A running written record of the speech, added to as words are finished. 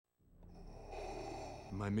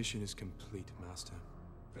My mission is complete, Master.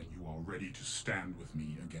 Then you are ready to stand with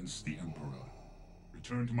me against the Emperor.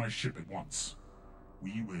 Return to my ship at once.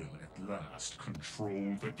 We will at last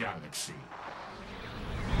control the galaxy.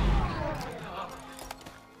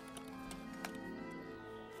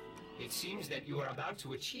 It seems that you are about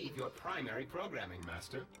to achieve your primary programming,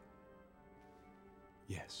 Master.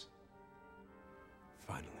 Yes.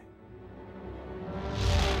 Finally.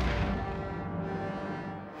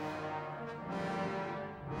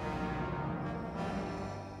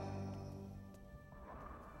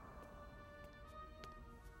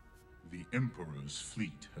 The Emperor's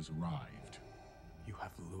fleet has arrived. You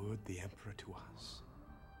have lured the Emperor to us.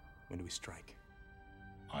 When do we strike?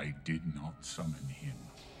 I did not summon him.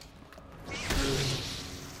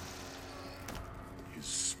 His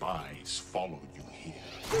spies followed you here.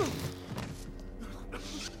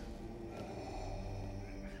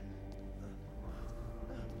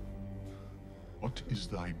 What is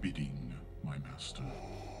thy bidding, my master?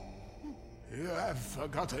 You have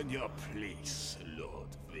forgotten your place, Lord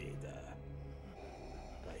Vader.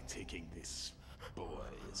 By taking this boy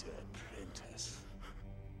as your apprentice,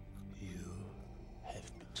 you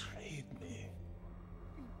have betrayed me.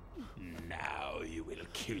 Now you will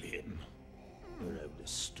kill him, or I will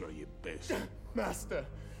destroy you both. Master,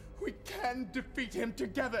 we can defeat him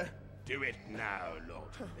together. Do it now,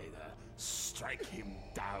 Lord Vader. Strike him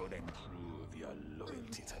down and prove your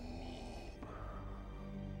loyalty to me.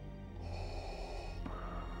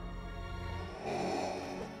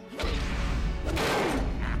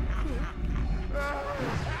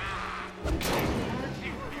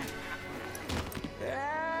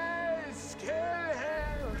 Yes, kill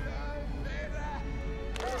him!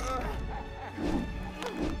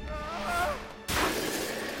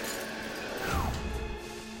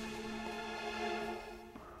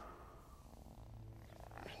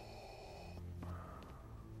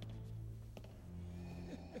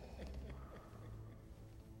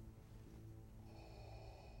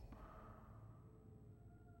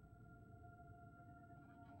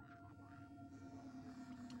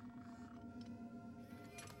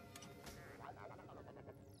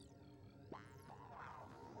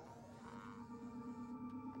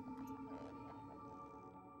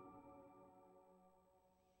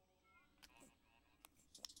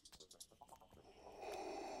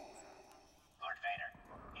 Lord Vader,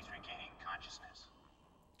 he's regaining consciousness.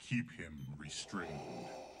 Keep him restrained.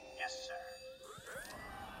 Yes, sir.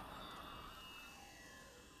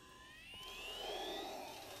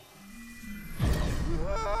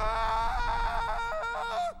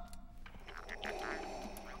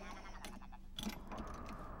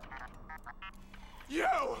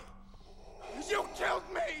 You! You killed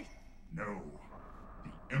me! No.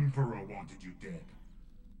 The Emperor wanted you dead.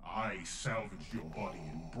 I salvaged your body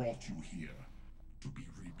and brought you here to be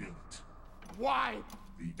rebuilt. Why?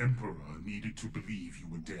 The Emperor needed to believe you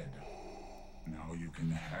were dead. Now you can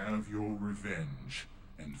have your revenge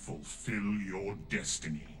and fulfill your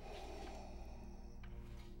destiny.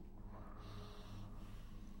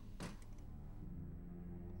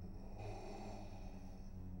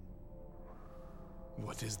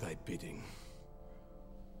 What is thy bidding,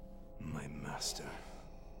 my master?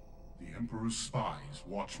 The Emperor's spies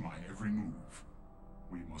watch my every move.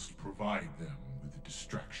 We must provide them with a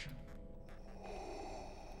distraction.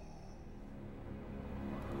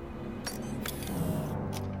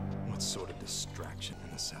 What sort of distraction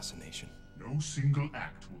and assassination? No single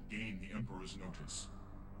act will gain the Emperor's notice.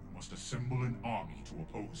 You must assemble an army to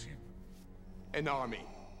oppose him. An army.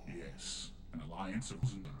 Yes, an alliance of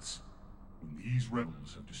thousands. When these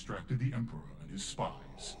rebels have distracted the Emperor and his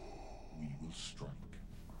spies, we will strike.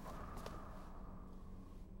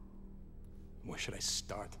 Where should I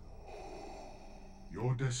start?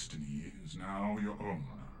 Your destiny is now your own.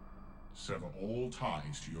 Sever all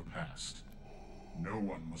ties to your past. No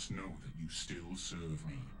one must know that you still serve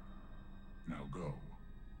me. Now go,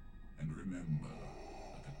 and remember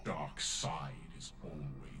that the dark side is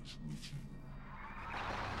always with you.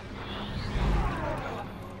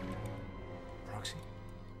 Proxy.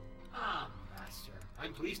 Ah, Master.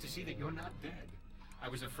 I'm pleased to see that you're not dead. I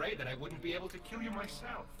was afraid that I wouldn't be able to kill you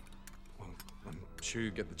myself. Well, I'm sure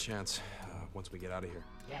you get the chance once we get out of here.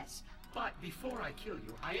 Yes, but before I kill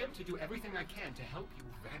you, I am to do everything I can to help you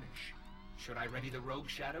vanish. Should I ready the Rogue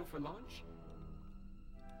Shadow for launch?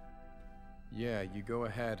 Yeah, you go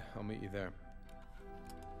ahead. I'll meet you there.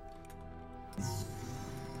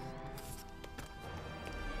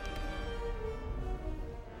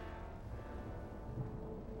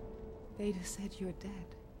 Vader said you're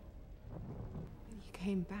dead. But you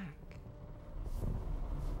came back.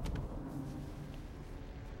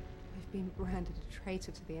 I've You've been branded a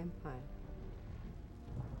traitor to the Empire.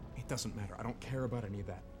 It doesn't matter. I don't care about any of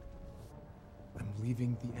that. I'm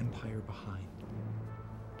leaving the Empire behind.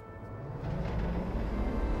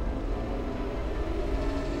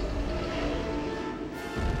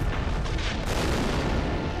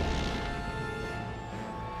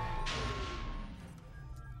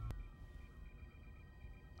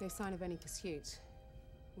 No sign of any pursuit.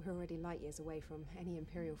 We're already light years away from any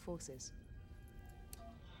Imperial forces.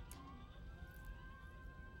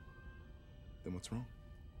 Then what's wrong?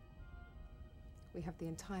 We have the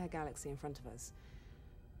entire galaxy in front of us.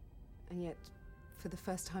 And yet, for the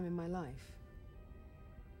first time in my life,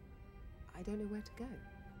 I don't know where to go.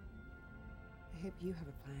 I hope you have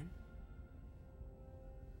a plan.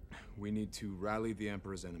 We need to rally the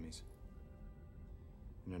Emperor's enemies.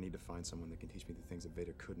 And I need to find someone that can teach me the things that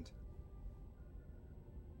Vader couldn't.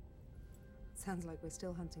 Sounds like we're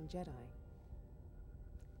still hunting Jedi.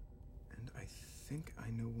 And I think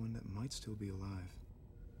I know one that might still be alive.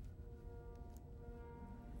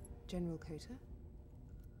 General Kota?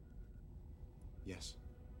 Yes.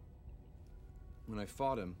 When I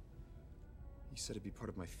fought him, he said it'd be part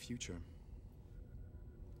of my future.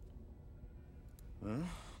 Well,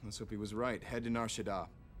 let's hope he was right. Head to Nar Shaddaa.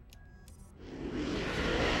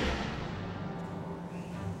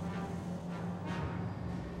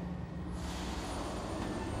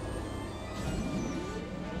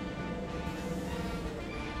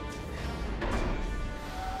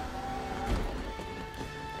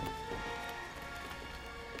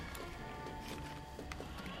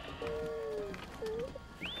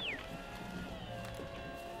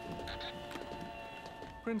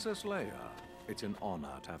 Princess Leia, it's an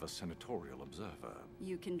honor to have a senatorial observer.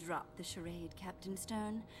 You can drop the charade, Captain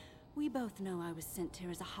Stern. We both know I was sent here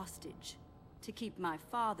as a hostage, to keep my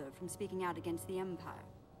father from speaking out against the Empire.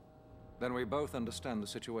 Then we both understand the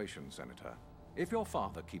situation, Senator. If your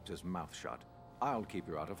father keeps his mouth shut, I'll keep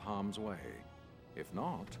you out of harm's way. If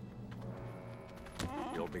not,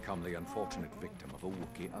 you'll become the unfortunate victim of a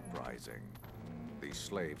Wookiee uprising. These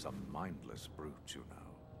slaves are mindless brutes, you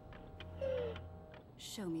know.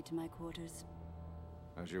 Show me to my quarters.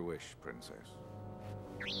 As you wish, Princess.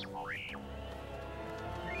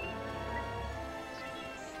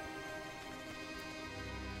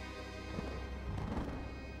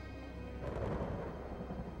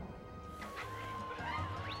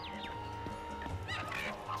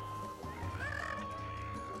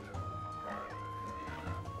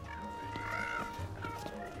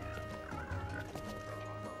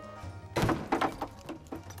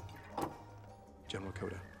 General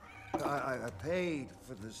Kota. I paid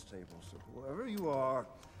for this table, so whoever you are,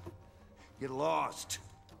 get lost.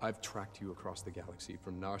 I've tracked you across the galaxy,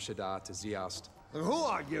 from Nar Shaddaa to Zeost. And who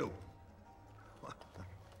are you?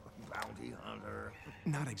 Bounty hunter.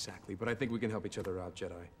 Not exactly, but I think we can help each other out,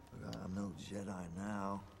 Jedi. I'm no Jedi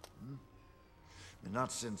now. And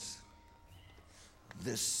not since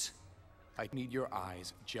this. I need your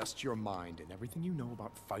eyes, just your mind, and everything you know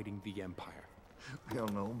about fighting the Empire. Hell,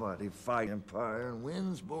 nobody fight Empire and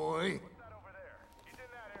wins, boy. What's that over there? He's in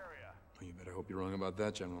that area. Well, you better hope you're wrong about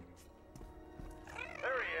that, General. There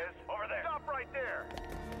he is, over there. Stop right there.